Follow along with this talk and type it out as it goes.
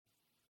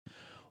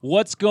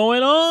What's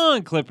going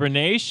on, Clipper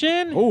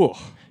Nation? Ooh,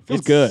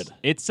 feels good.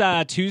 It's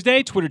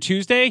Tuesday, Twitter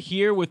Tuesday,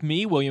 here with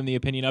me, William the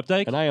Opinion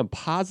Updike. And I am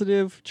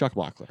positive Chuck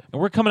Mockler.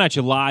 And we're coming at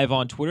you live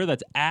on Twitter.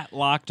 That's at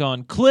Locked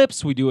On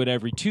Clips. We do it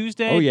every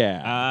Tuesday. Oh,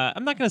 yeah.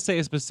 I'm not going to say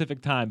a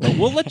specific time, but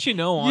we'll let you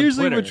know on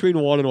Usually Twitter. between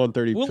 1 and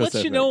 1:30 We'll Pacific.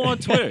 let you know on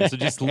Twitter, so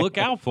just look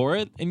out for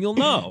it, and you'll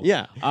know.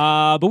 Yeah.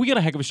 But we got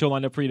a heck of a show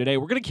lined up for you today.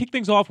 We're going to kick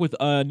things off with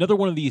another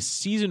one of these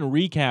season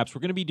recaps.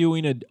 We're going to be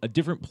doing a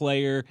different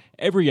player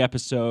every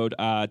episode.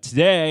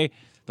 Today,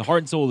 the heart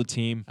and soul of the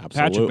team,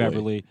 Absolutely. Patrick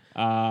Beverley.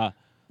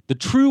 The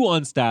true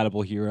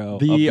unstatable hero.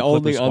 The of the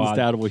only Clipper squad.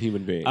 unstatable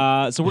human being.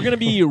 So we're going to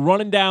be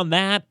running down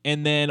that,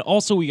 and then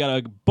also we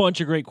got a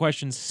bunch of great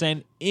questions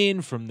sent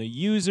in from the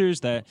users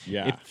that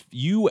if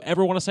you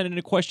ever want to send in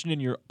a question and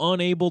you're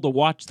unable to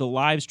watch the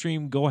live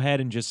stream, go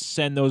ahead and just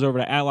send those over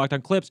to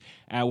 @LockedOnClips,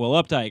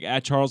 @Will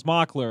Updike, @Charles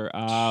Mockler.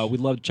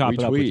 We'd love to chop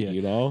it up with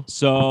you. know?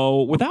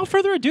 So without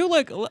further ado,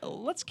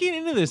 let's get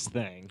into this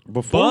thing.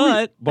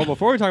 Before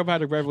we talk about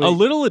Patrick Beverley, A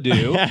little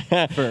ado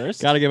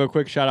first. Got to give a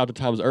quick shout out to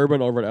Tom's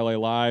Urban over at LA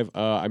Live.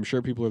 I'm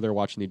sure people are there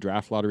watching the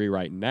draft lottery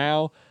right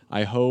now.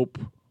 I hope.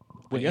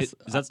 Wait, is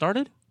that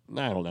started?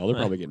 I don't know. They're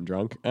probably getting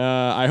drunk.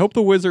 I hope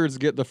the Wizards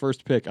get the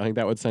first pick. I think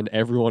that would send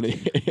everyone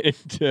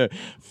into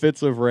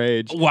fits of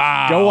rage.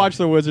 Wow. Go watch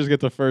the Wizards get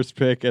the first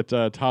pick at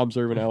Tom's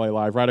Urban LA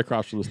Live, right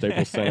across from the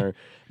Staples Center.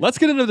 Let's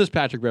get into this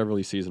Patrick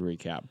Beverley season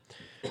recap.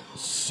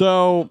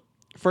 So,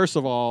 first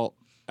of all,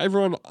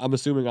 everyone, I'm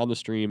assuming on the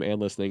stream and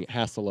listening,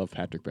 has to love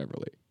Patrick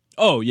Beverley.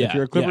 Oh, yeah. If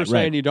you're a Clippers fan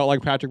right. and you don't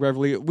like Patrick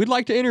Beverley, we'd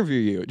like to interview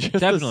you just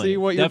to see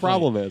what your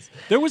problem is.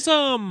 There was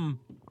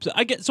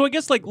I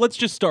guess like let's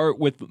just start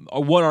with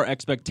what our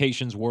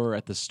expectations were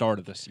at the start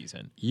of the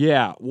season.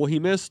 Yeah, well, he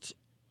missed,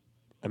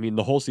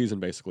 the whole season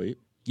basically.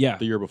 Yeah.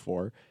 The year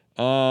before.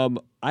 I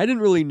didn't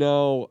really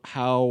know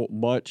how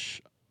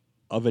much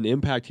of an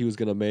impact he was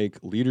going to make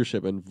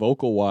leadership and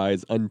vocal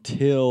wise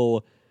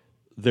until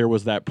there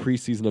was that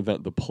preseason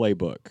event, the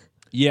Playbook.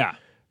 Yeah.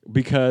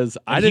 Because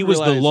and I didn't he was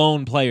realize the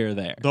lone player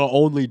there. The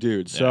only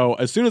dude. Yeah. So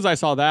as soon as I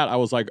saw that, I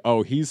was like,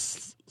 oh,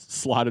 he's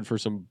slotted for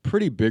some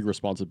pretty big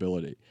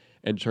responsibility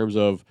in terms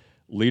of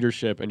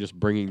leadership and just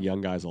bringing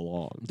young guys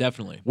along.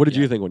 Definitely. What did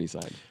you think when he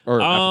signed? Or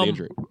after the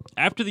injury?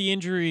 After the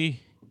injury,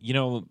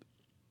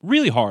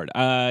 really hard.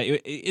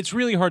 It's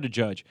really hard to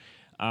judge.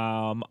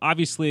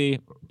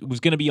 Obviously, it was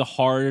going to be a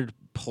hard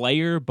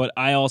player, but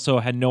I also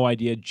had no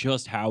idea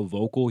just how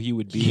vocal he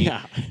would be.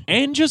 Yeah.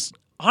 And just,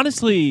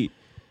 honestly,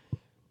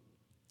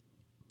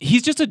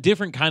 he's just a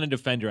different kind of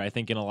defender, I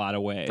think, in a lot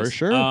of ways. For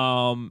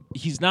sure.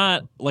 He's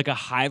not like a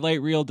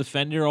highlight reel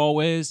defender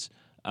always.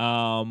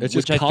 It's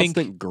just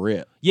constant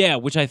grit. Yeah,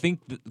 which I think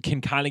can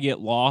kind of get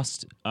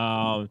lost.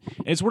 And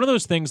it's one of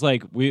those things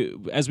like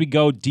as we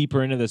go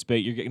deeper into this bit,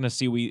 you're going to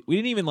see we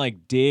didn't even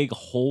like dig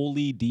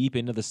wholly deep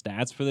into the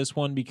stats for this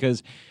one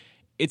because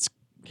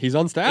he's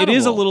unstatable. It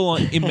is a little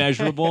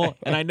immeasurable,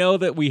 and I know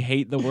that we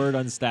hate the word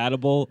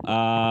unstatable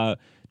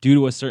due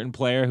to a certain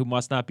player who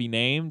must not be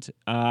named.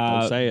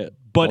 Don't say it.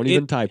 But don't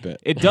even type it.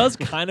 It does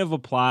kind of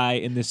apply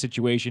in this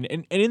situation,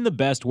 and in the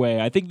best way.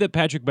 I think that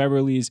Patrick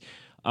Beverley's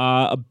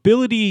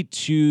ability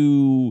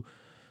to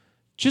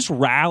just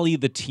rally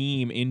the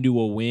team into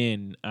a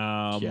win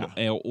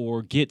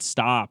or get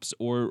stops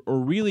or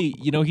really,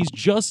 he's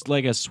just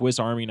like a Swiss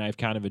Army knife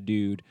kind of a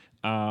dude.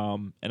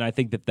 And I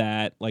think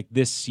that like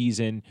this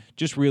season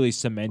just really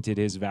cemented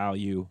his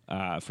value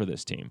for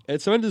this team.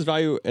 It cemented his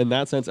value in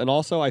that sense. And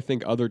also I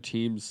think other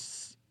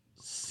teams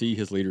see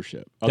his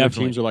leadership. Other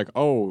teams are like,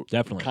 oh,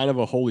 definitely, kind of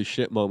a holy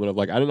shit moment of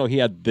like, I don't know, he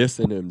had this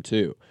in him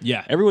too.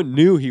 Yeah. Everyone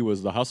knew he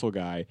was the hustle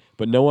guy,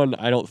 but no one,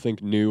 I don't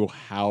think, knew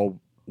how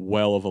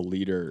well of a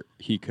leader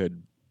he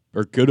could,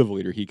 or good of a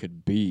leader he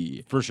could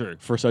be. For sure.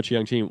 For such a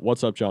young team.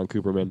 What's up, John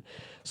Cooperman?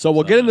 So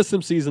we'll get into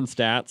some season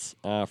stats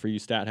for you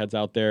stat heads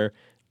out there.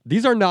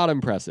 These are not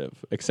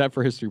impressive, except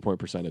for his 3-point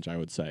percentage, I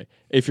would say.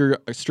 If you're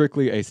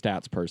strictly a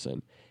stats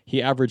person,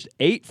 he averaged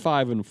 8,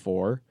 5, and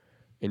 4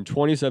 in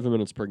 27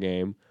 minutes per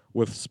game,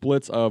 with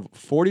splits of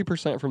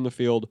 40% from the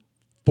field,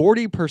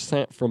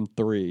 40% from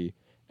 3,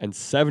 and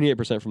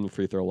 78% from the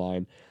free throw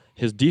line.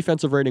 His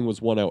defensive rating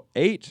was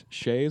 108,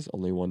 Shay's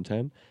only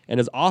 110, and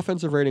his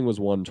offensive rating was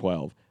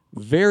 112.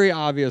 Very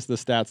obvious the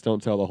stats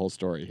don't tell the whole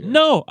story here.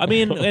 No,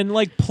 and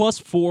like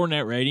 +4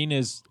 net rating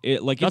that's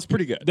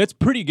pretty good. That's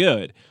pretty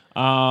good.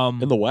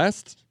 In the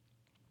West,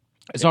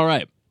 it's all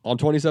right. On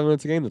 27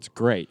 minutes a game, that's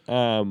great.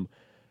 So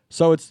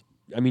it's,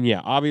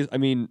 obvious.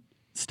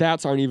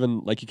 Stats aren't even,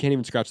 like, you can't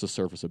even scratch the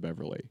surface of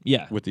Beverley.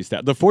 Yeah. With these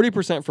stats. The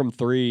 40% from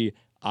 3,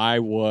 I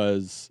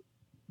was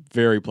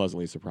very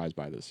pleasantly surprised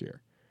by this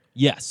year.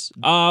 Yes.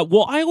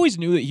 Well, I always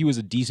knew that he was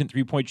a decent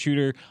 3-point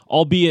shooter,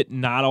 albeit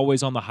not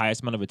always on the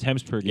highest amount of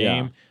attempts per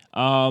game.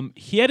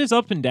 He had his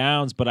ups and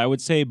downs, but I would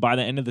say by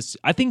the end of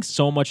I think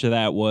so much of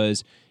that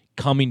was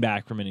coming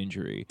back from an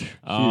injury.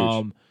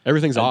 Huge.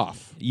 Everything's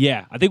off.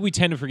 Yeah, I think we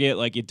tend to forget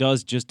like it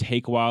does just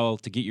take a while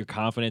to get your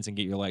confidence and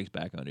get your legs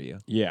back under you.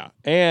 Yeah.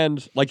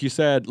 And like you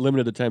said,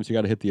 limited attempts, you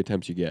got to hit the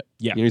attempts you get.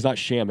 Yeah. He's not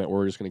Shamit.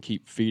 We're just going to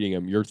keep feeding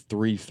him. Your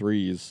 3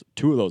 threes,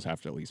 2 of those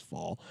have to at least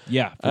fall.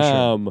 Yeah, for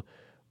sure.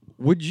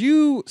 Would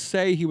you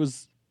say he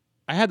was,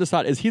 I had this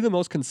thought, is he the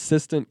most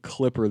consistent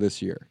Clipper this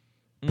year?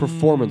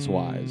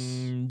 Performance-wise.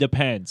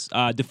 Depends.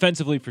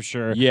 Defensively, for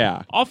sure.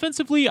 Yeah.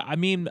 Offensively, I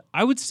mean,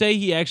 I would say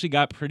he actually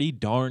got pretty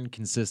darn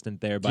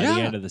consistent there by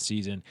the end of the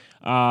season.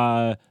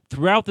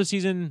 Throughout the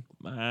season,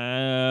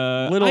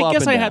 I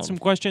guess I had some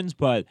questions,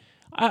 but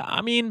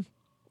I mean,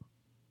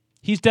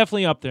 he's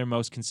definitely up there,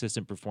 most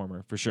consistent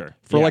performer for sure.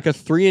 For like a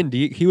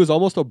 3-and-D, he was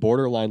almost a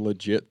borderline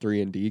legit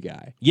 3-and-D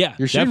guy. Yeah,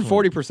 you're shooting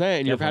 40%,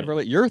 and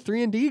you're a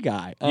 3-and-D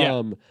guy.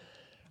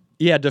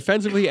 Yeah,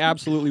 defensively, he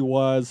absolutely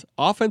was.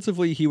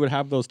 Offensively, he would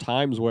have those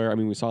times where, I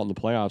mean, we saw it in the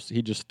playoffs,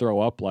 he'd just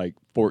throw up like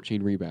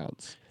 14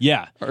 rebounds.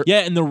 Yeah.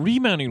 And the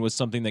rebounding was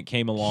something that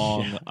came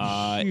along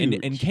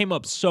and came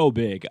up so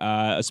big,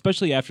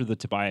 especially after the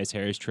Tobias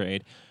Harris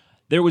trade.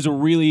 There was a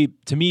really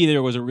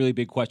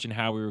big question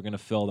how we were going to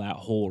fill that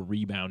whole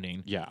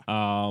rebounding.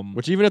 Yeah.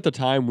 Which even at the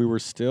time, we were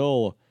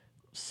still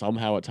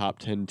somehow a top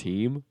 10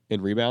 team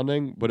in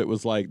rebounding, but it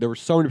was like there were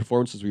so many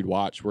performances we'd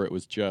watch where it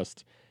was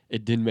just,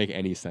 it didn't make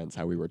any sense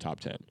how we were top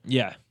 10.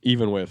 Yeah.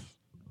 Even with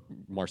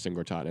Marcin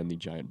Gortat and the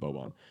giant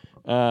Boban.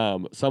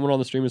 Someone on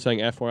the stream is saying,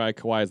 FYI,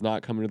 Kawhi is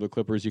not coming to the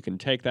Clippers. You can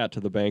take that to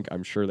the bank.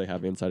 I'm sure they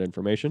have inside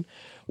information.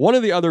 One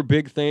of the other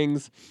big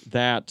things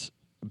that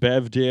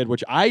Bev did,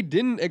 which I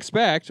didn't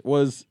expect,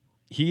 was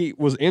he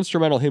was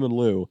instrumental, him and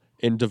Lou,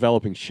 in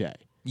developing Shea.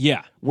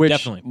 Yeah, which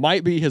definitely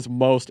might be his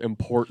most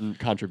important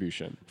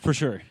contribution. For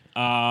sure.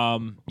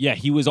 Yeah,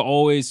 he was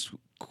always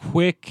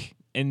quick.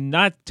 And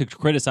not to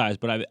criticize,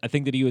 but I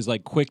think that he was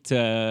like quick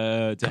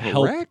to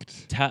help.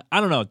 I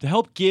don't know, to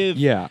help give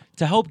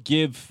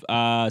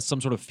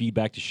some sort of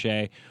feedback to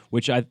Shea,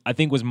 which I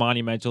think was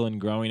monumental in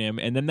growing him.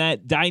 And then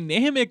that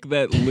dynamic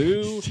that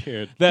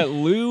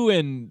Lou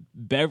and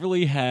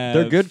Beverly have.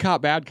 They're good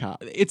cop, bad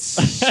cop. It's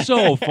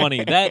so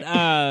funny.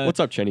 That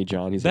what's up, Chenny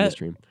John? He's on the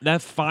stream.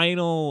 That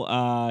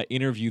final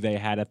interview they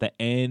had at the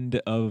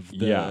end of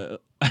the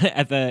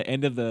at the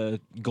end of the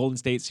Golden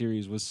State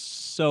series was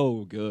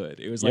so good.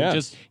 It was like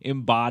just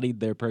embodied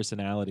their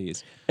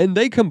personalities. And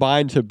they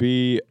combined to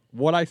be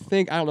what I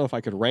think, I don't know if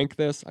I could rank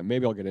this.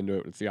 Maybe I'll get into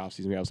it. It's the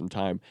offseason. We have some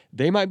time.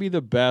 They might be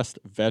the best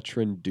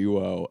veteran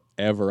duo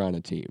ever on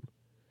a team.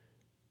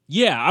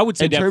 Yeah, I would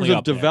say definitely in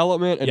terms of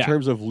development, in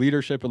terms of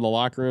leadership in the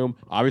locker room,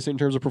 obviously in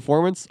terms of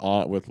performance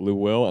with Lou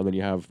Will, and then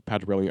you have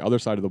Patrick Beverley on the other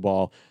side of the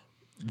ball.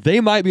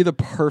 They might be the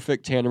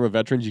perfect tandem of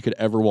veterans you could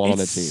ever want on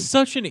a team.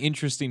 Such an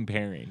interesting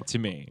pairing to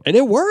me. And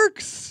it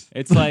works.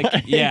 It's like,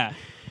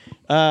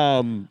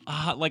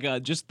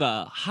 just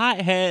the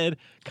hothead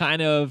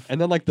kind of,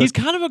 and then he's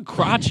kind of a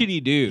crotchety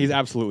dude. He's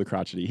absolutely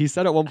crotchety. He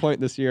said at one point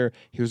this year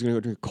he was going to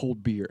go drink a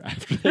cold beer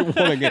after they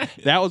won again.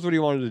 That was what he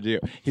wanted to do.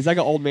 He's like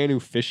an old man who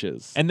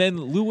fishes. And then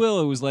Lou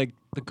Will was like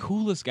the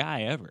coolest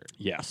guy ever.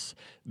 Yes.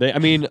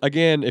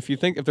 Again,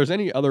 if there's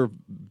any other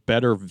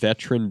better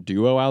veteran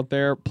duo out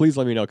there, please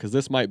let me know, because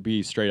this might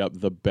be straight up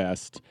the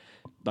best.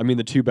 I mean,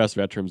 the 2 best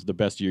veterans, the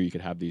best year you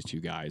could have these 2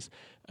 guys.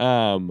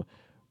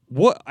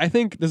 What I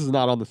think, this is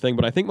not on the thing,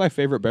 but I think my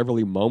favorite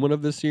Beverly moment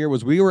of this year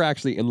was we were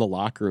actually in the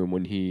locker room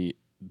when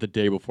the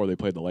day before they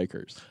played the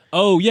Lakers.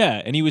 Oh,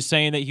 yeah. And he was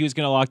saying that he was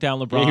going to lock down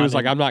LeBron. Yeah, he was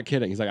like, I'm not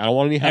kidding. He's like, I don't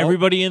want any help.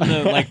 Everybody in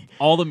the,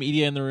 all the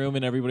media in the room,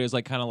 and everybody was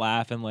like kind of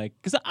laughing,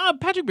 because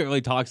Patrick Beverley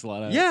talks a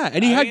lot of. Yeah,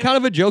 and he had kind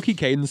of a jokey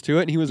cadence to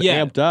it, and he was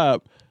amped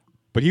up,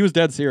 but he was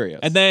dead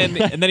serious. And then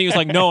he was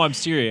like, no, I'm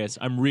serious.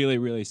 I'm really,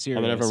 really serious.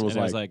 And then everyone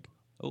was like,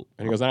 oh.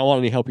 And he goes, I don't want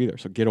any help either,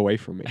 so get away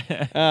from me.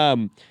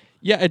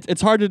 Yeah,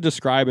 it's hard to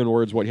describe in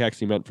words what he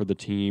actually meant for the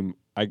team.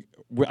 I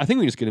think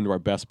we just get into our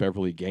best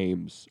Beverly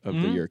games of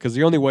the year, because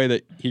the only way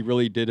that he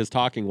really did his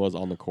talking was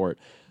on the court.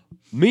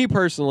 Me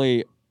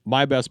personally,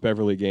 my best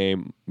Beverly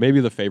game, maybe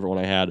the favorite one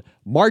I had,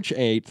 March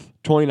 8th,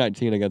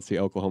 2019 against the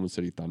Oklahoma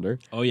City Thunder.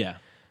 Oh, yeah.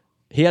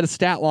 He had a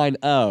stat line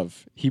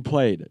of, he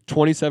played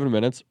 27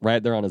 minutes,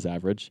 right there on his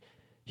average.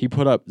 He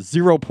put up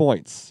 0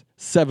 points,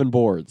 7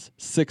 boards,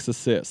 6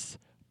 assists,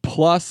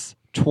 plus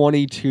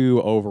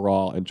 22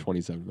 overall in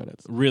 27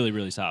 minutes. Really,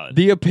 really solid.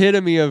 The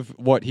epitome of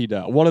what he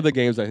does. One of the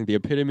games, I think, the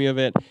epitome of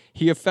it.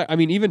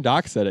 Even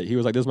Doc said it. He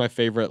was like, this is my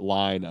favorite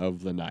line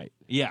of the night.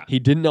 Yeah. He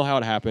didn't know how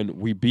it happened.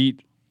 We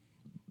beat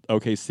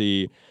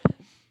OKC.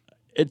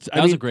 That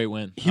was a great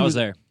win. I was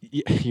there.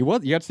 He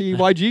was. You got to see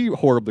YG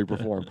horribly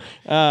perform.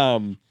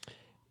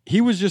 He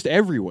was just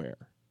everywhere.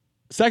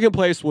 Second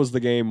place was the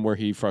game where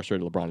he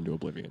frustrated LeBron into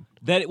oblivion.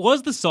 That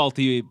was the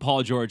salty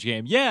Paul George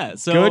game. Yeah.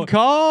 So good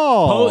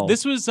call.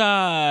 This was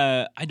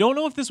I don't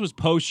know if this was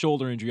post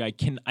shoulder injury. I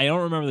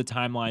don't remember the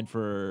timeline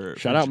for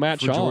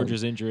Matt Shaw.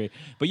 George's injury.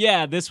 But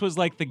yeah, this was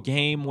like the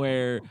game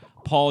where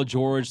Paul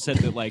George said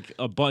that like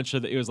a bunch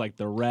of it was like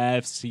the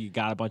refs. He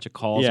got a bunch of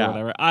calls or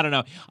whatever. I don't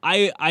know.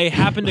 I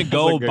happened to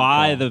go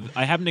by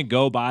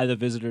the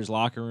visitors'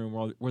 locker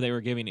room where they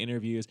were giving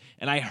interviews,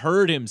 and I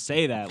heard him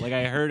say that. Like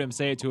I heard him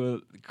say it to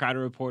a crowd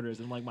of reporters,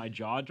 and like my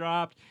jaw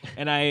dropped,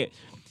 and I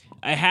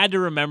had to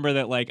remember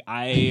that like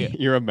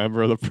you're a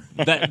member of the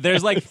press. That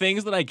there's like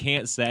things that I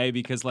can't say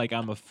because like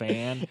I'm a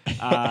fan,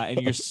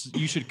 and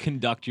you should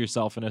conduct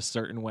yourself in a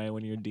certain way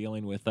when you're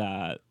dealing with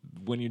the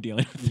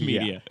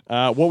media.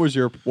 What was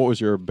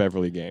your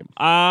Beverly game?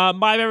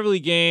 My Beverly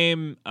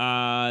game.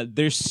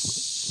 There's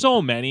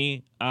so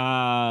many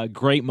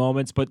great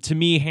moments, but to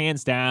me,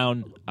 hands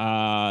down,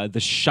 the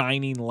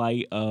shining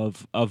light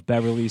of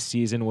Beverly's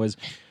season was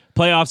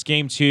playoffs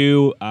game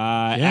 2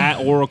 at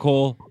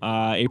Oracle,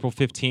 April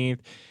 15th.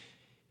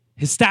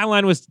 His stat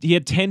line was he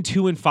had 10,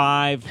 2, and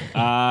 5.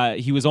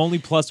 He was only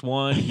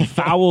 +1. He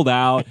fouled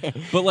out,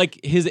 but like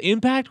his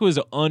impact was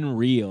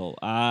unreal.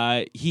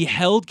 He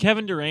held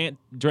Kevin Durant.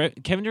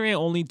 Kevin Durant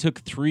only took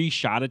 3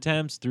 shot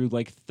attempts through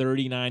like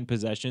 39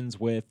 possessions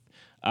with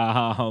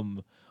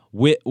Patrick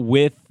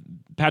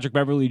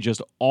Beverly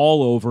just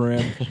all over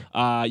him.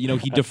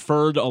 He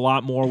deferred a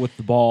lot more with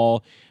the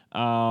ball.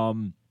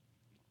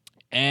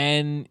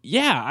 And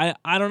yeah,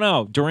 I don't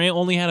know. Durant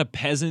only had a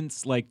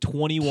peasant's like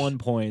 21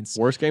 points.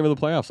 Worst game of the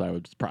playoffs, I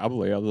would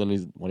probably, other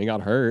than when he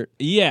got hurt.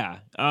 Yeah.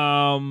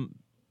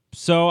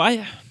 So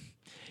I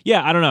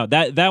don't know.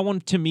 That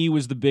one to me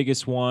was the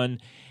biggest one.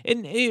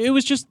 And it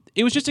was just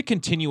a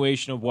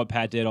continuation of what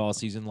Pat did all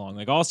season long.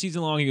 Like all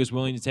season long, he was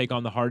willing to take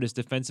on the hardest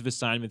defensive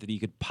assignment that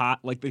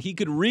he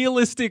could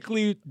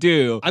realistically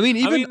do. I mean,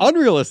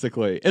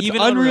 unrealistically, it's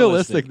even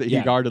unrealistic that he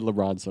guarded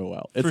LeBron so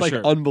well. It's for like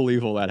sure.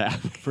 Unbelievable that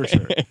happened for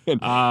sure.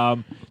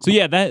 So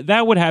yeah,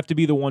 that would have to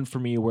be the one for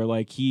me where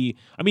like he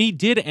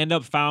did end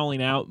up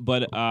fouling out,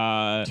 but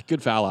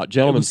good foul out,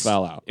 gentleman's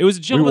foul out. It was a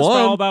gentleman's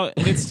foul out,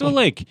 and it's still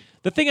like.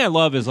 The thing I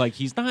love is like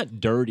he's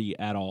not dirty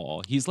at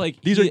all. He's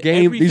like these are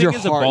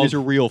hard. These are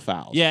real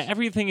fouls. Yeah,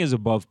 everything is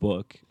above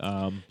book.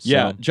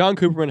 Yeah, John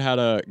Cooperman had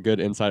a good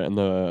insight in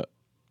the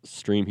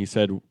stream. He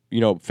said,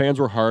 fans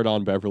were hard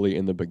on Beverly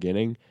in the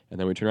beginning, and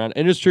then we turned around.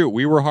 And it's true,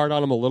 we were hard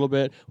on him a little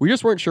bit. We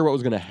just weren't sure what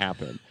was going to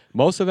happen.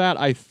 Most of that,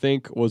 I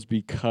think, was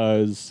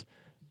because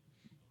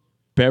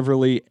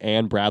Beverly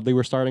and Bradley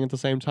were starting at the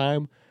same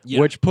time,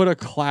 which put a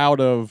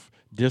cloud of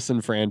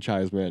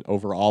disenfranchisement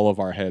over all of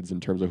our heads in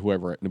terms of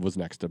whoever was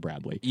next to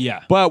Bradley.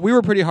 Yeah. But we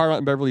were pretty hard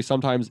on Beverly.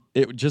 Sometimes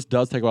it just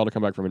does take a while to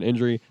come back from an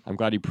injury. I'm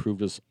glad he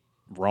proved us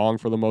wrong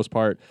for the most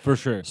part. For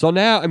sure. So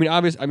now, what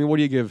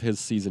do you give his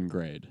season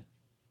grade?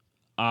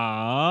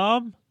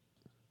 I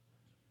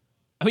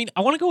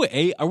want to go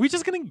A. Are we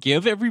just going to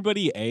give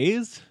everybody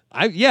A's?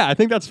 I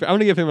think that's fair. I'm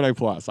going to give him an A+.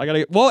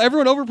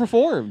 Everyone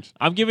overperformed.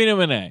 I'm giving him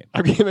an A.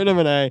 I'm giving him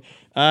an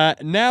A.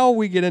 Now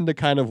we get into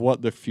kind of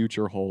what the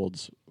future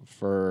holds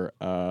for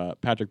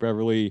Patrick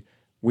Beverly.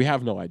 We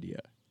have no idea.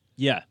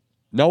 Yeah.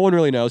 No one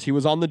really knows. He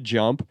was on the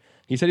jump.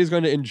 He said he's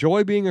going to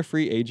enjoy being a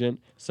free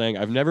agent, saying,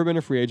 I've never been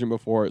a free agent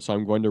before, so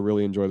I'm going to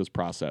really enjoy this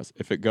process.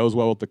 If it goes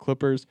well with the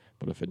Clippers,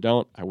 but if it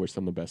don't, I wish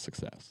them the best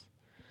success.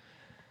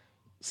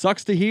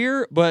 Sucks to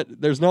hear, but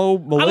there's no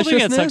maliciousness. I don't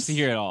think that sucks to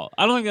hear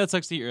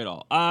at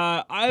all.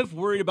 I've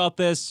worried about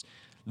this.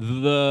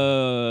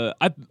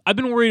 I've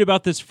been worried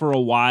about this for a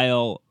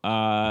while,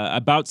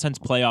 about since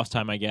playoffs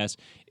time, I guess.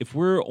 If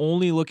we're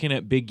only looking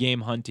at big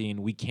game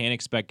hunting, we can't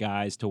expect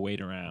guys to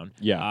wait around.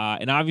 Yeah.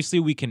 And obviously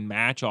we can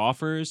match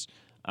offers.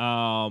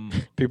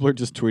 People are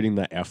just tweeting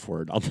the F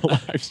word on the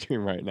live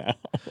stream right now.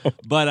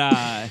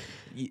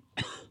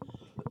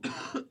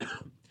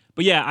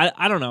 But yeah,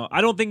 I don't know.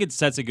 I don't think it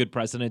sets a good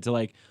precedent to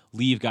like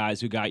leave guys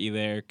who got you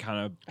there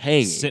kind of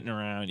hanging, sitting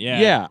around.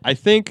 Yeah. Yeah. I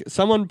think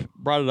someone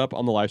brought it up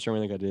on the live stream. I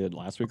think I did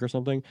last week or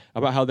something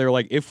about how they're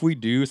like, if we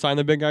do sign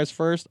the big guys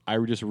first, I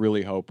would just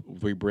really hope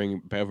we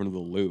bring Bevan to the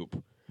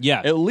loop.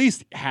 Yeah. At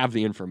least have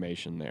the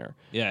information there.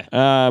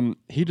 Yeah.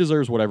 He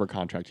deserves whatever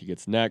contract he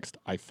gets next.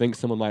 I think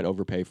someone might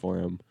overpay for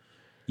him.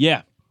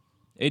 Yeah.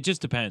 It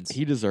just depends.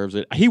 He deserves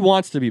it. He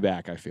wants to be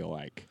back, I feel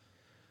like.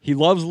 He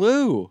loves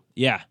Lou.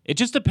 Yeah, it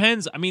just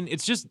depends.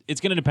 It's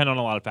going to depend on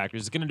a lot of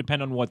factors. It's going to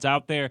depend on what's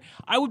out there.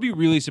 I would be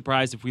really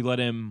surprised if we let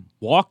him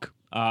walk.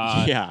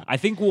 I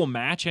think we'll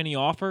match any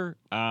offer.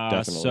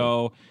 Definitely.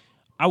 So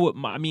I would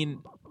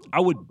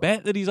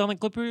bet that he's on the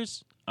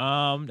Clippers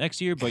next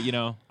year, but I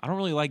don't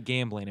really like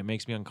gambling. It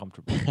makes me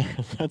uncomfortable.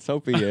 Let's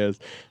hope he is.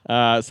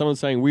 Someone's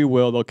saying we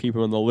will. They'll keep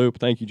him in the loop.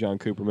 Thank you, John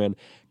Cooperman.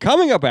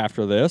 Coming up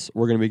after this,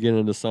 we're going to be getting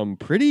into some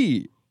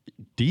pretty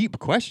deep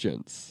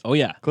questions. Oh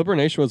yeah, Clipper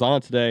Nation was on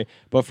it today.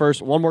 But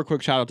first, one more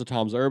quick shout out to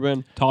Tom's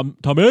Urban.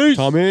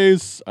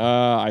 Tommy's.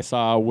 I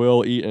saw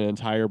Will eat an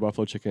entire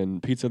buffalo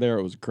chicken pizza there.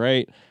 It was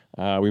great.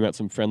 We met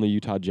some friendly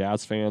Utah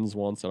Jazz fans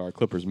once at our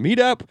Clippers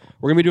meetup.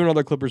 We're gonna be doing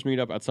another Clippers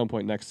meetup at some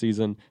point next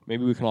season.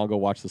 Maybe we can all go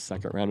watch the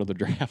second round of the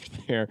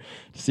draft there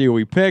to see who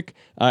we pick.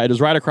 It is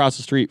right across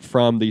the street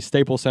from the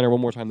Staples Center.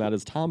 One more time, that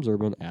is Tom's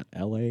Urban at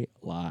LA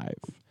Live.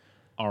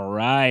 All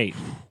right.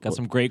 Got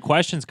some great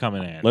questions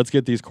coming in. Let's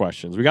get these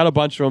questions. We got a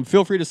bunch of them.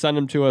 Feel free to send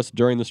them to us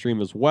during the stream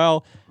as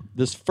well.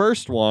 This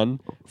first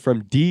one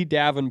from D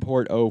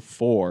Davenport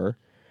 04.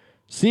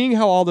 Seeing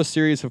how all the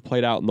series have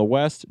played out in the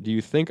West, do you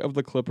think of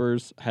the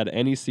Clippers had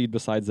any seed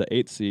besides the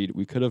 8th seed,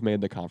 we could have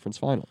made the conference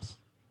finals?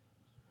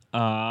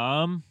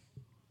 I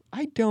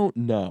don't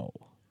know.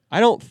 I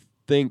don't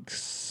think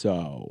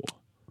so.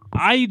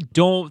 I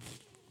don't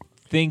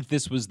think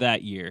this was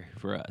that year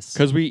for us.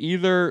 Because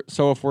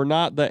if we're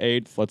not the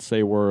 8th, let's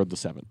say we're the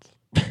 7th.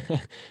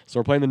 So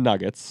we're playing the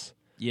Nuggets.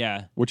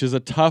 Yeah. Which is a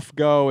tough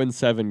go in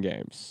 7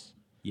 games.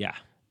 Yeah.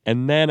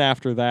 And then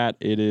after that,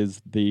 it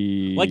is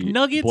the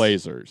Nuggets,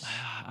 Blazers.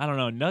 I don't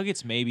know.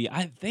 Nuggets maybe.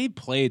 They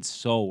played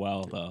so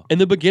well, though. In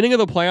the beginning of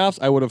the playoffs,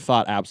 I would have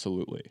thought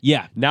absolutely.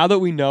 Yeah. Now that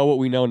we know what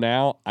we know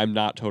now, I'm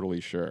not totally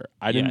sure.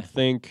 I didn't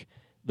think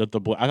that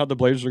I thought the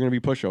Blazers were going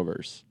to be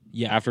pushovers.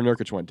 Yeah. After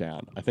Nurkic went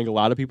down. I think a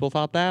lot of people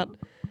thought that.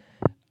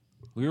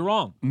 We were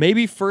wrong.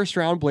 Maybe first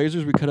round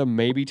Blazers, we could have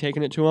maybe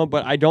taken it to them,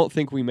 but I don't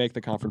think we make the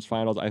conference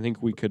finals. I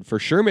think we could for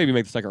sure maybe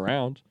make the second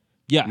round.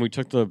 Yeah. And we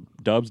took the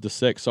Dubs to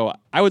 6. So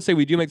I would say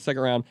we do make the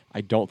second round.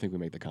 I don't think we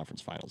make the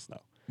conference finals, though.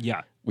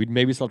 Yeah. We'd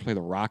maybe still have to play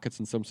the Rockets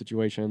in some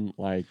situation.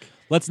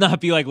 Let's not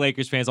be like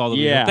Lakers fans all the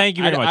way. Yeah. Thank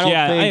you very much.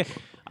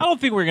 I don't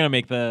think we're going to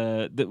make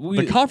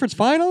the conference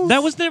finals?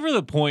 That was never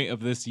the point of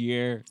this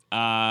year.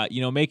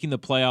 Making the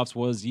playoffs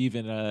was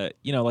even,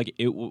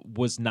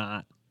 was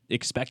not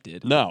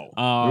expected. No.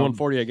 We won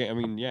 48 games. I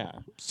mean, yeah.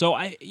 So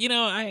I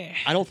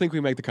don't think we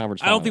make the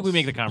conference finals. I don't think we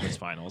make the conference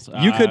finals.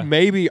 You could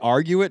maybe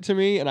argue it to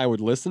me, and I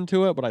would listen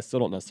to it, but I still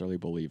don't necessarily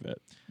believe it.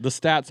 The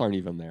stats aren't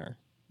even there.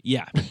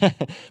 Yeah.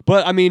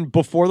 But, I mean,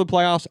 before the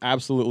playoffs,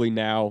 absolutely.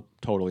 Now,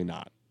 totally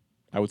not.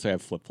 I would say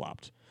I've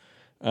flip-flopped.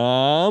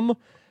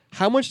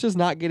 How much does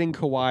not getting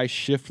Kawhi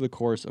shift the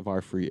course of our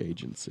free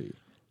agency?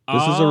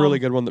 This is a really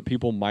good one that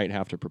people might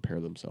have to prepare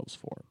themselves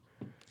for.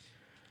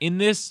 In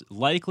this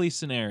likely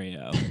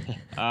scenario,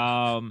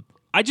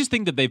 I just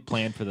think that they've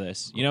planned for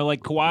this.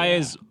 Kawhi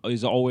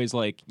is always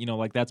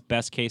that's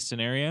best case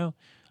scenario.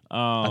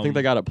 I think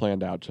they got it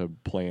planned out to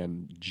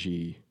plan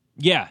G.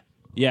 Yeah.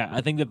 Yeah,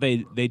 I think that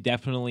they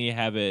definitely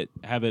have it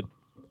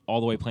all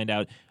the way planned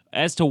out.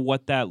 As to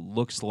what that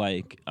looks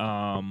like,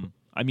 I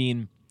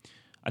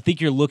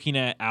think you're looking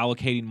at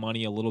allocating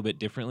money a little bit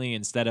differently.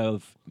 Instead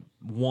of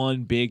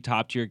one big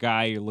top tier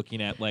guy, you're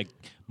looking at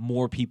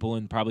more people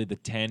in probably the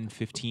 10,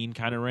 15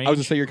 kind of range. I was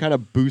going to say you're kind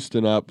of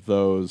boosting up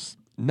those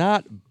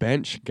not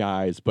bench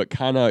guys, but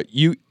kind of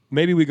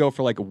maybe we go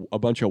for a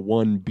bunch of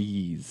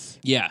 1Bs.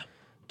 Yeah.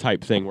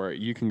 Type thing where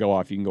you can go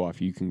off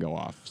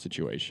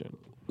situation.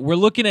 We're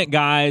looking at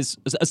guys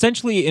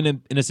essentially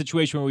in a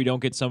situation where we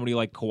don't get somebody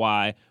like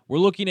Kawhi. We're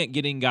looking at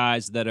getting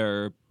guys that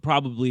are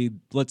probably,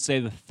 let's say,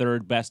 the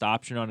third best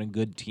option on a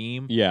good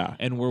team. Yeah.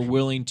 And we're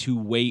willing to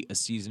wait a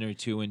season or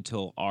two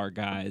until our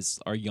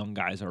young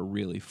guys are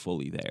really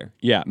fully there.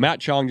 Yeah. Matt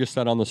Chong just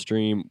said on the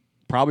stream,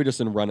 probably just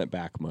in run it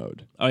back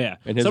mode. Oh, yeah.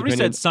 In his Somebody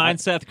opinion, said sign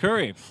Seth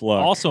Curry. Look,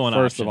 also an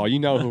first option. of all, you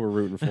know who we're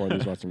rooting for in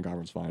these Western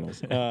Conference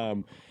Finals.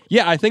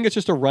 Yeah, I think it's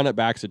just a run it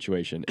back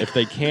situation. If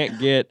they can't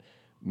get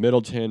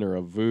Middleton or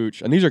a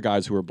Vooch, and these are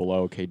guys who are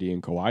below KD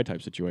and Kawhi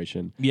type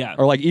situation. Yeah.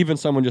 Or even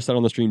someone just said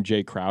on the stream,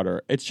 Jay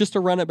Crowder. It's just a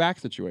run it back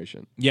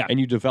situation. Yeah. And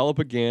you develop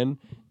again,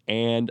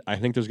 and I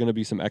think there's going to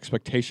be some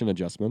expectation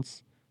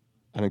adjustments.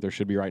 I think there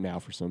should be right now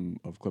for some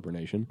of Clipper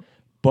Nation.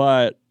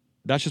 But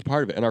that's just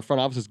part of it. And our front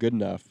office is good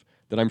enough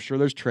that I'm sure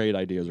there's trade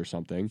ideas or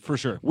something. For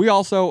sure. We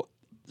also,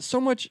 so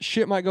much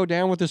shit might go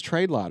down with this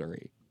trade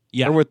lottery.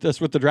 Yeah. Or with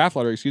the draft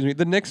lottery, excuse me.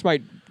 The Knicks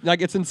might,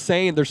 it's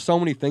insane. There's so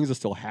many things that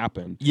still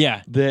happen.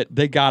 Yeah. That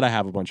they got to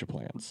have a bunch of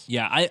plans.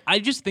 Yeah. I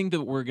just think that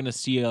we're going to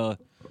see a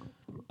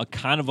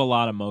kind of a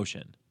lot of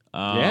motion.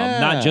 Yeah.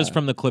 Not just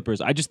from the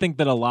Clippers. I just think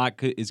that a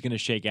lot is going to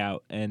shake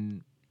out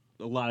and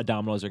a lot of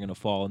dominoes are going to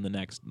fall in the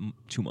next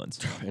 2 months.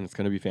 And it's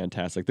going to be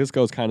fantastic. This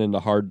goes kind of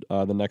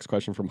into the next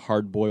question from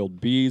Hard Boiled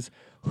Bees.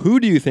 Who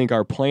do you think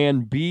our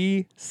plan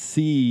B,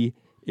 C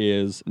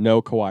is?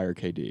 No Kawhi or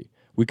KD?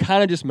 We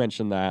kind of just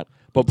mentioned that.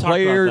 But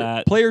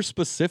player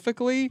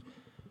specifically,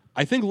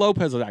 I think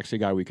Lopez is actually a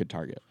guy we could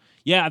target.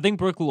 Yeah, I think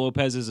Brook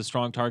Lopez is a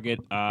strong target.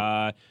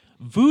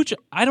 Vooch,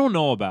 I don't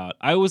know about.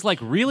 I was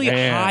really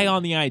high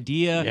on the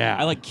idea.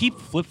 Yeah. I keep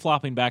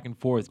flip-flopping back and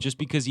forth just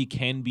because he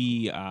can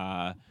be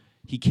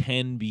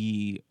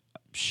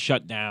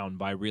shut down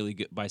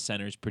by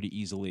centers pretty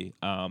easily,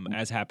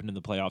 as happened in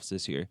the playoffs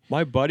this year.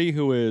 My buddy,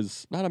 who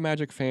is not a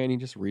Magic fan, he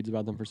just reads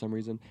about them for some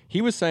reason.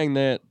 He was saying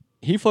that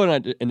he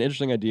floated an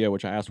interesting idea,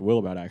 which I asked Will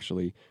about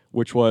actually,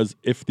 which was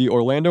if the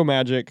Orlando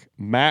Magic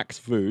max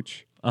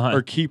Vooch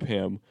or keep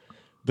him,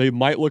 they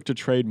might look to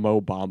trade Mo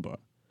Bamba.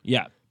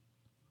 Yeah.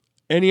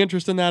 Any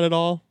interest in that at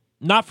all?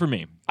 Not for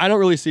me. I don't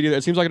really see it either.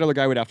 It seems like another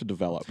guy we'd have to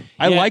develop.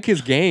 I like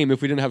his game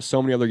if we didn't have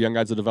so many other young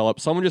guys to develop.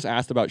 Someone just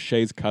asked about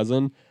Shea's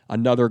cousin,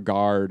 another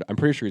guard. I'm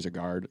pretty sure he's a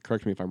guard.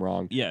 Correct me if I'm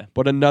wrong. Yeah.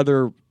 But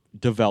another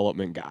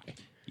development guy.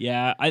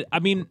 Yeah. I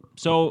mean,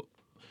 so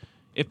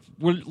if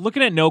we're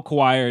looking at no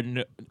Kawhi or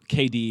no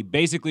KD,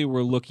 basically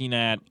we're looking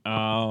at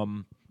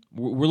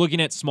We're looking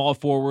at small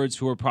forwards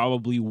who are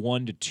probably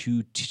 1 to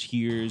 2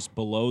 tiers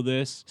below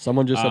this.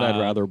 Someone just said I'd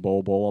rather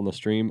bowl on the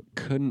stream.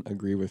 Couldn't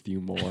agree with you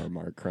more,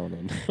 Mark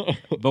Cronin.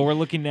 But we're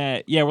looking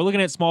at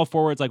small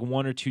forwards like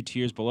 1 or 2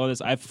 tiers below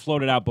this. I've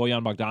floated out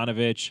Bojan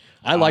Bogdanovic.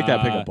 I like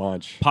that pick a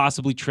bunch.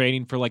 Possibly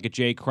trading for like a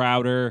Jay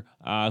Crowder,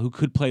 who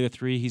could play the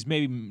 3. He's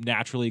maybe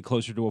naturally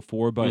closer to a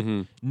 4, but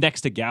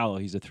next to Gallo,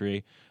 he's a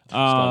 3.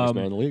 Strongest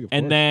man in the league, of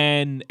course.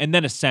 And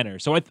then a center.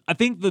 So I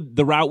think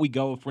the route we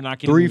go, if we're not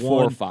getting 3,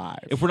 4, 5.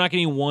 If we're not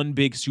getting one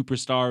big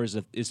superstar,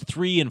 is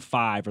 3 and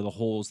 5 are the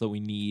holes that we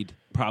need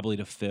probably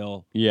to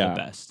fill the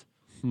best.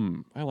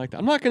 I like that.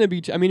 I'm not going to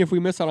be. I mean, if we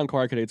miss out on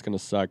Kawhi Cadet, it's going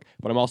to suck.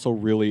 But I'm also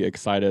really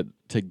excited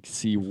to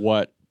see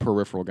what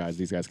peripheral guys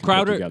these guys can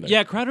put together.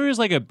 Yeah, Crowder is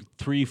like a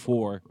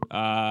 3-4.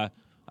 I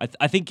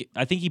think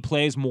he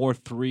plays more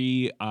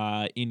 3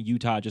 in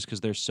Utah just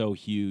because they're so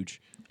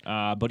huge.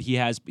 But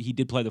he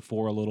did play the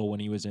 4 a little when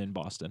he was in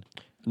Boston.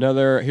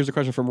 Here's a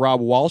question from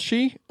Rob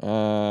Walshy.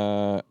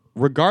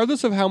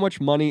 Regardless of how much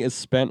money is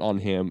spent on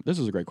him, this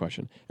is a great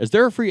question. Is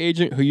there a free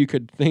agent who you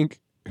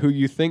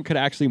think could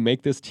actually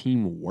make this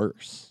team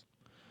worse?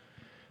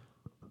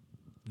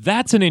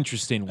 That's an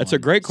interesting one. That's a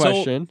great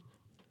question.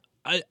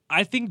 So,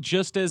 I think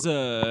just as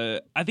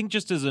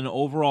an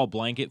overall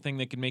blanket thing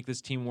that could make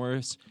this team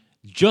worse,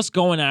 just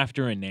going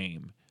after a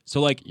name. So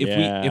like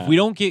if we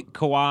don't get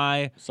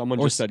Kawhi, someone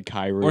just said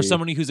Kyrie, or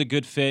somebody who's a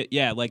good fit,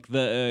 like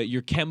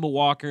your Kemba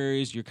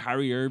Walkers, your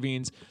Kyrie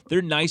Irvings,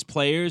 they're nice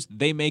players.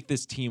 They make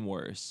this team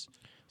worse.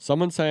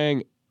 Someone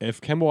saying if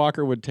Kemba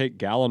Walker would take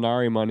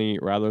Gallinari money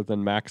rather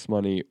than max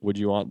money, would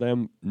you want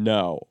them?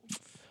 No.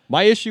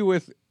 My issue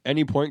with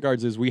any point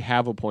guards is we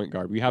have a point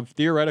guard. We have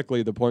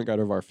theoretically the point guard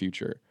of our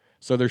future,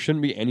 so there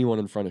shouldn't be anyone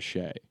in front of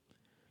Shea.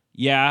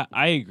 Yeah,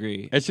 I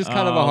agree. It's just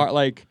kind of a hard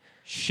like.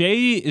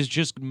 Shea is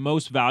just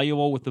most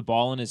valuable with the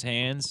ball in his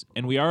hands,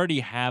 and we already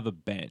have a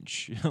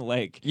bench.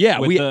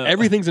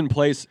 Everything's in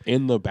place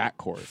in the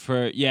backcourt.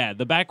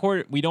 The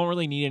backcourt, we don't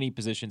really need any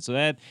position. So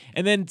that,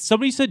 and then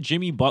somebody said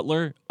Jimmy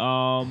Butler.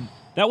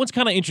 That one's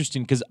kind of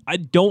interesting because I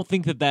don't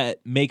think that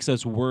makes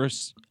us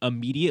worse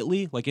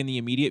immediately, like in the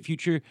immediate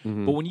future.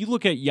 But when you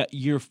look at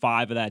year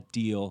 5 of that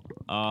deal,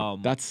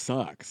 that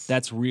sucks.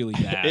 That's really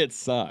bad. It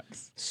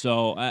sucks.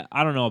 So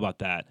I don't know about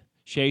that.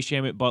 Shea,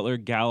 Shamet, Butler,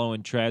 Gallo,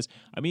 and Trez.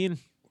 I mean,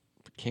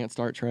 can't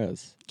start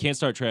Trez. Can't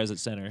start Trez at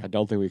center. I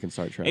don't think we can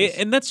start Trez.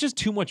 And that's just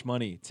too much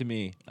money to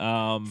me.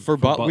 For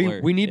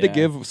Butler, we need to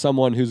give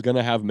someone who's going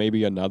to have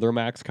maybe another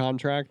max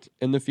contract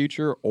in the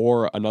future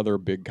or another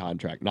big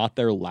contract, not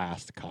their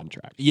last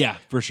contract. Yeah,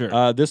 for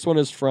sure. This one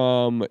is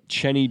from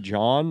Chenny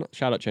John.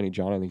 Shout out Chenny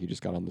John. I think he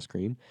just got on the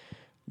screen.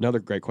 Another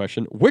great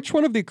question. Which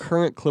one of the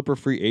current Clipper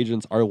free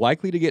agents are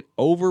likely to get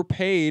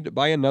overpaid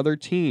by another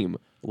team?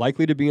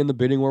 Likely to be in the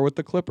bidding war with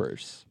the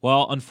Clippers?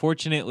 Well,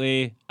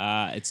 unfortunately,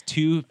 it's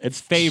two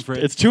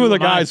favorites. It's two of the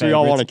guys we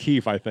all want to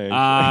keep, I think.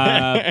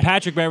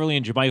 Patrick Beverley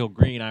and JaMychal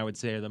Green, I would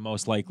say, are the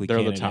most likely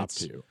candidates. They're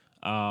the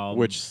top 2,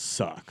 which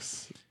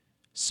sucks.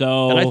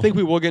 So, and I think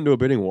we will get into a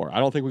bidding war. I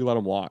don't think we let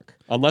them walk.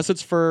 Unless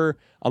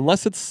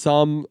it's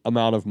some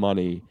amount of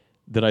money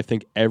that I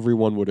think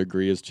everyone would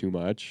agree is too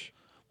much.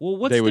 Well,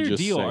 what's their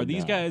deal? Are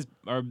these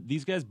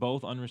guys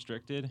both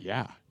unrestricted?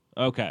 Yeah.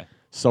 Okay.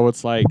 So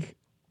it's like,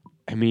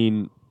 I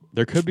mean,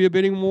 there could be a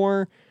bidding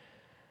war.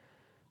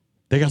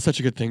 They got such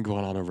a good thing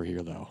going on over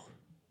here, though.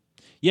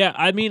 Yeah,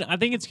 I mean, I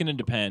think it's going to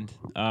depend.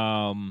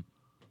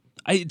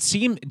 It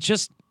seemed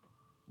just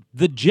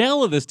the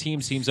gel of this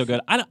team seems so good.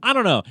 I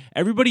don't know.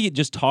 Everybody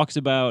just talks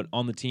about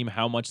on the team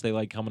how much they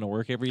like coming to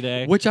work every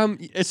day. Which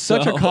it's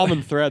such a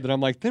common thread that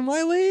I'm like, then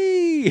why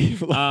leave?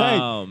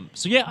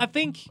 So yeah, I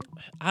think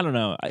I don't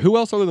know. Who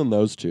else other than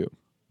those two?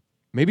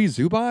 Maybe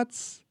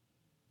Zubats?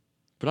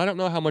 But I don't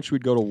know how much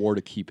we'd go to war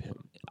to keep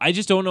him. I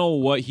just don't know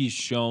what he's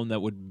shown that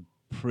would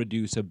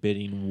produce a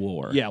bidding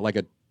war. Yeah,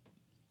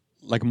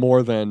 like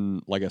more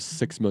than like a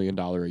 $6 million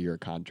a year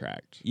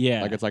contract.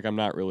 Yeah. Like it's like I'm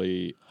not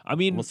really. I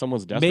mean, unless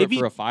someone's desperate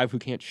for a 5 who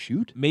can't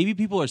shoot. Maybe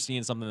people are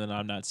seeing something that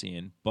I'm not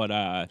seeing,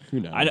 but who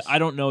knows? I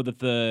don't know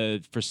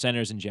that for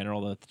centers in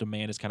general, the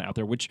demand is kind of out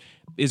there, which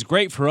is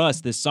great for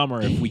us this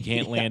summer if we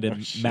can't land a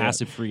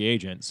massive free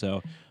agent.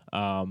 So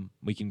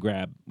we can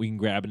grab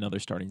another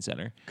starting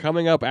center.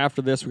 Coming up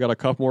after this, we got a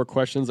couple more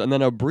questions and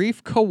then a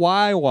brief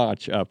Kawhi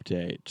watch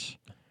update.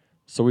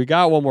 So we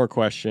got one more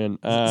question.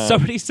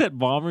 Somebody said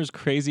Bomber's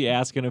crazy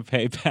asking to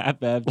pay Pat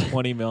Bev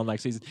 $20 million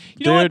next season.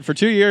 You know what? Dude, for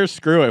 2 years,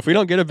 screw it. If we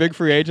don't get a big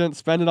free agent,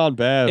 spend it on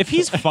Bev. If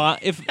he's fine,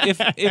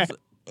 if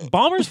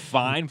Bomber's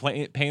fine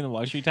paying the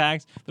luxury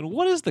tax, then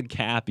what does the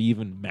cap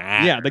even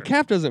matter? Yeah, the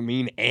cap doesn't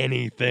mean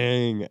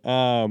anything.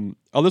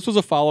 This was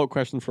a follow-up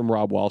question from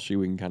Rob Walshy.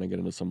 We can kind of get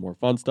into some more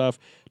fun stuff.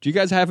 Do you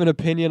guys have an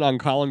opinion on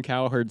Colin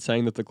Cowherd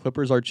saying that the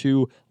Clippers are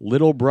too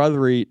little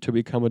brothery to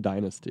become a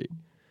dynasty?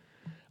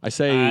 I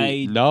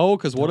say no,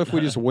 because what if we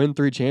just win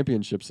 3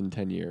 championships in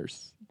 10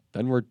 years?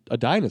 Then we're a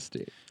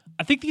dynasty.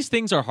 I think these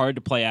things are hard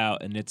to play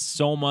out, and it's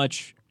so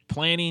much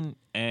planning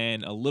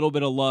and a little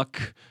bit of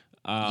luck.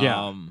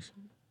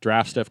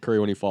 Draft Steph Curry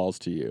when he falls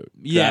to you.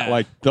 Yeah.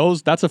 Like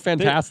those. That's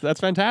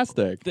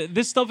fantastic.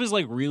 This stuff is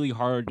like really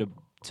hard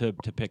to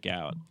pick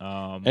out.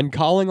 And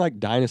calling like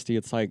dynasty,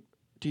 it's like,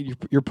 dude,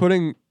 you're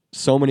putting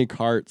so many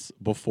carts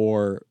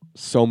before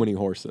so many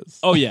horses.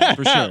 Oh yeah,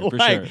 for sure, for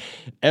Like, sure.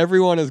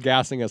 Everyone is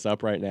gassing us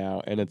up right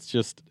now, and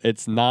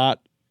it's not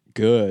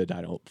good.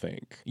 I don't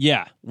think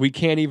Yeah, we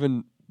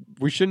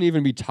shouldn't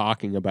even be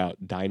talking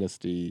about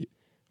dynasty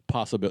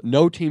possibility.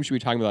 No team should be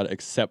talking about it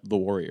except the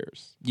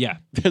Warriors. yeah.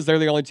 Because they're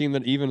the only team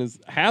that even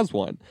has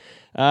one.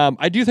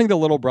 I do think the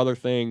little brother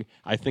thing,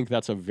 I think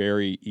that's a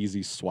very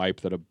easy swipe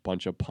that a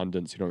bunch of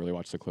pundits who don't really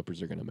watch the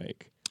Clippers are going to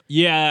make.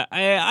 Yeah,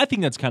 I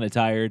think that's kind of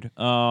tired.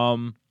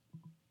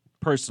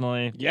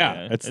 Personally,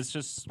 Yeah, it's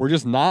just We're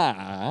just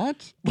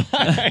not.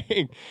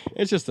 Like,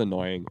 it's just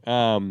annoying.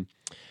 From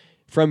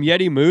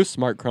Yeti Moose,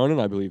 Mark Cronin,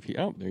 I believe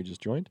there he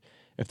just joined.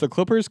 If the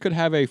Clippers could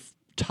have a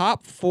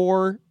top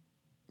 4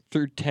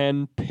 through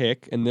 10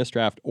 pick in this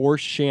draft or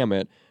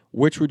Shamet,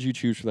 which would you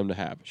choose for them to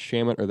have?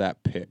 Shamet or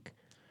that pick?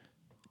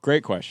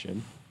 Great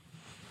question.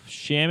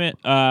 Shamit.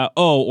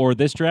 Or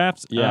this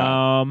draft.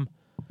 Yeah.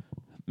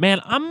 Man,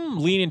 I'm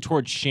leaning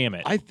towards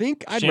Shamit. I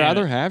think I'd Shamet.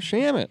 rather have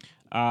Shamet.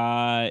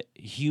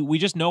 We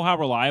just know how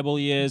reliable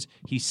he is.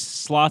 He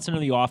slots into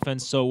the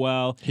offense so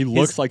well. He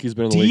looks like he's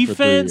been in the league for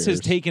 3 defense years.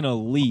 has taken a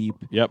leap.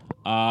 Yep.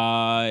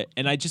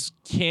 And I just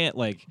can't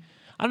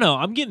I don't know.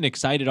 I'm getting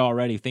excited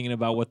already thinking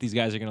about what these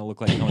guys are going to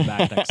look like coming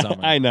back next summer.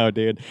 I know,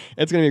 dude.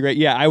 It's going to be great.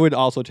 Yeah, I would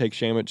also take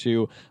Shamet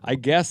too. I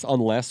guess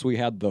unless we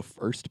had the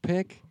first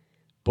pick,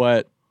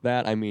 but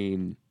that's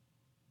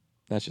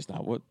just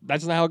not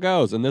how it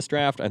goes. In this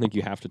draft, I think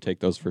you have to take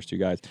those first 2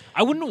 guys.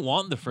 I wouldn't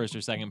want the first or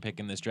second pick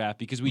in this draft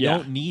because we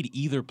don't need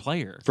either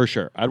player. For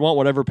sure. I'd want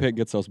whatever pick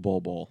gets us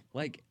Bol.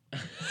 Like,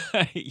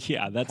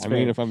 yeah, that's I fair.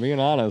 mean, if I'm being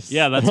honest.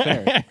 Yeah, that's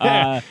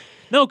fair.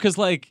 No, because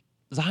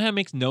Zion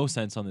makes no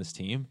sense on this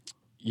team.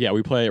 Yeah,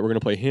 we're going to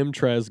play him,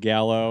 Trez,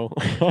 Gallo.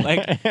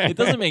 It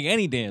doesn't make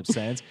any damn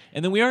sense.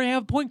 And then we already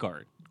have point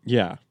guard.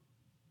 Yeah.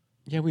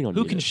 Yeah, we don't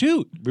Who need can it.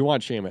 shoot. We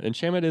want Shamet. And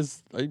Shamet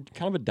is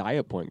kind of a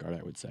diet point guard,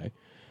 I would say.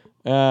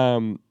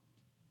 All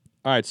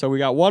right, so we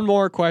got one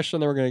more question,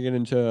 then we're going to get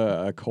into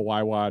a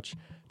Kawhi watch.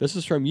 This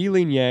is from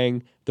Yilin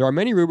Yang. There are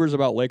many rumors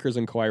about Lakers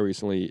and Kawhi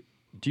recently.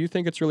 Do you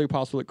think it's really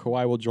possible that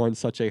Kawhi will join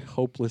such a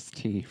hopeless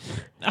team?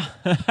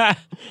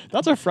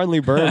 That's a friendly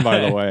burn, by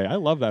the way. I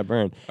love that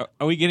burn.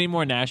 Are we getting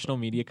more national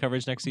media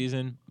coverage next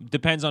season?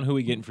 Depends on who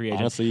we get in free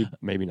agent. Honestly,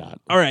 maybe not.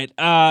 All right.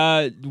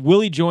 Will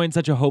he join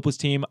such a hopeless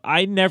team?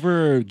 I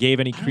never gave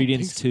any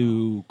credence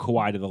to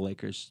Kawhi to the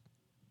Lakers.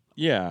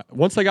 Yeah.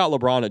 Once they got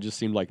LeBron, it just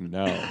seemed like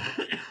no.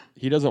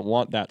 He doesn't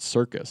want that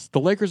circus. The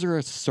Lakers are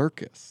a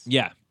circus.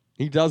 Yeah.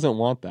 He doesn't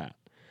want that.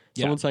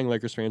 Yeah. Someone saying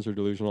Lakers fans are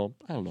delusional.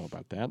 I don't know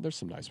about that. There's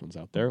some nice ones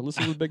out there.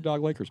 Listen to the Big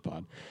Dog Lakers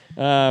pod.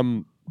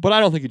 But I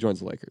don't think he joins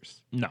the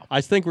Lakers. No.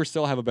 I think we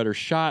still have a better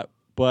shot,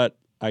 but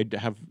I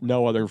have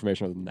no other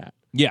information other than that.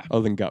 Yeah.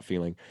 Other than gut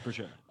feeling. For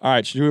sure. All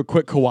right, should we do a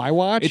quick Kawhi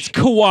watch? It's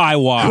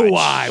Kawhi watch.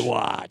 Kawhi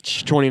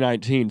watch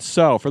 2019.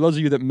 So, for those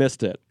of you that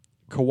missed it,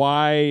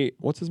 Kawhi,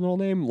 what's his middle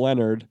name?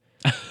 Leonard,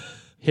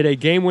 hit a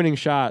game-winning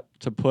shot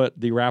to put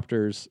the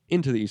Raptors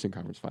into the Eastern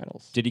Conference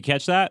Finals. Did he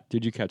catch that?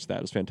 Did you catch that?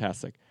 It was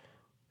fantastic.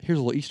 Here's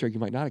a little Easter egg you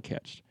might not have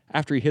catched.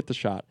 After he hit the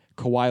shot,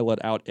 Kawhi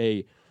let out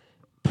a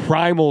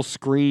primal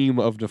scream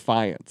of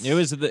defiance. It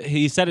was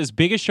he said his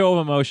biggest show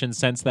of emotion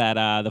since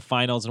that the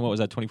finals in what was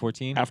that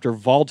 2014? After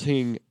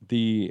vaulting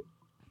the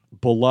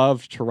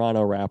beloved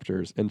Toronto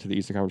Raptors into the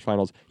Eastern Conference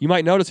Finals. You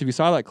might notice if you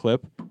saw that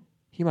clip,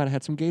 he might have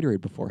had some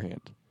Gatorade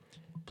beforehand.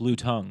 Blue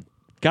tongue.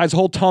 Guy's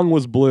whole tongue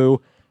was blue.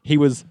 He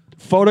was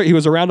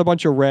around a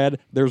bunch of red.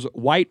 There's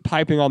white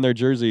piping on their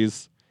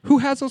jerseys. Who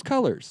has those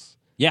colors?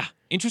 Yeah.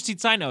 Interesting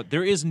side note.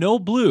 There is no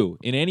blue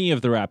in any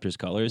of the Raptors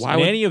colors,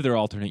 any of their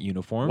alternate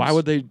uniforms. Why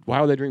would they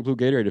drink blue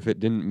Gatorade if it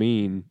didn't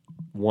mean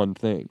one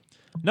thing?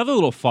 Another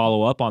little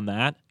follow-up on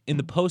that. In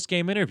the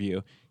post-game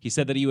interview, he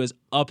said that he was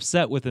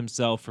upset with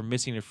himself for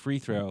missing a free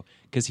throw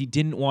because he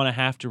didn't want to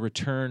have to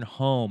return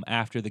home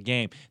after the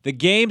game. The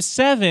Game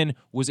 7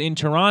 was in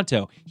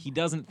Toronto. He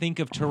doesn't think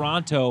of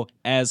Toronto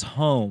as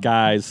home.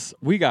 Guys,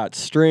 we got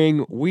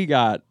string. We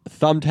got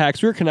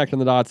thumbtacks. We were connecting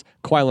the dots.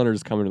 Kawhi Leonard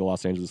is coming to the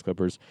Los Angeles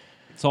Clippers.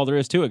 That's all there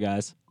is to it,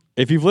 guys.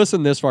 If you've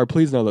listened this far,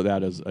 please know that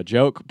that is a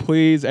joke.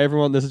 Please,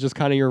 everyone, this is just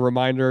kind of your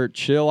reminder.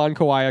 Chill on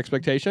Kawhi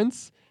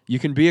expectations. You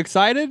can be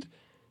excited,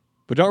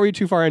 but don't read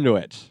too far into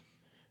it.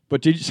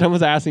 But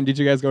someone's asking, did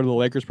you guys go to the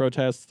Lakers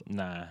protest?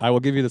 Nah. I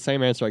will give you the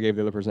same answer I gave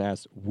the other person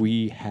asked.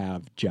 We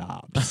have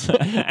jobs.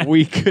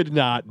 We could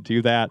not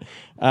do that.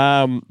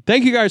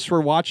 Thank you guys for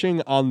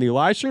watching on the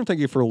live stream. Thank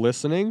you for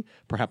listening,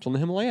 perhaps on the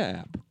Himalaya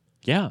app.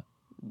 Yeah.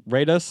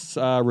 Rate us,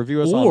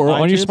 review us Or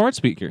on your iTunes. smart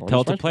speaker. Or Tell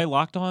your it to smart play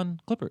Locked On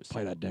Clippers.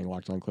 Play that dang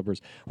Locked On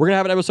Clippers. We're going to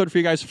have an episode for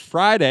you guys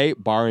Friday,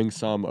 barring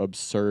some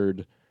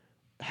absurd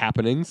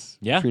happenings.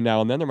 Yeah. Between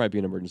now and then, there might be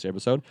an emergency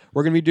episode.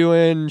 We're going to be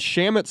doing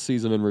Shamet's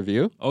season in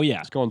review. Oh, yeah.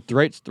 It's going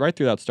right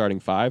through that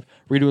starting five.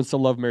 We're doing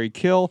some Love, Marry,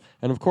 Kill,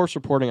 and of course,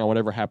 reporting on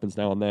whatever happens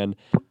now and then.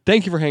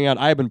 Thank you for hanging out.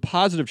 I have been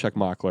Positive Chuck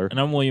Mockler. And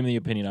I'm William the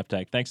Opinion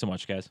Uptake. Thanks so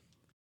much, guys.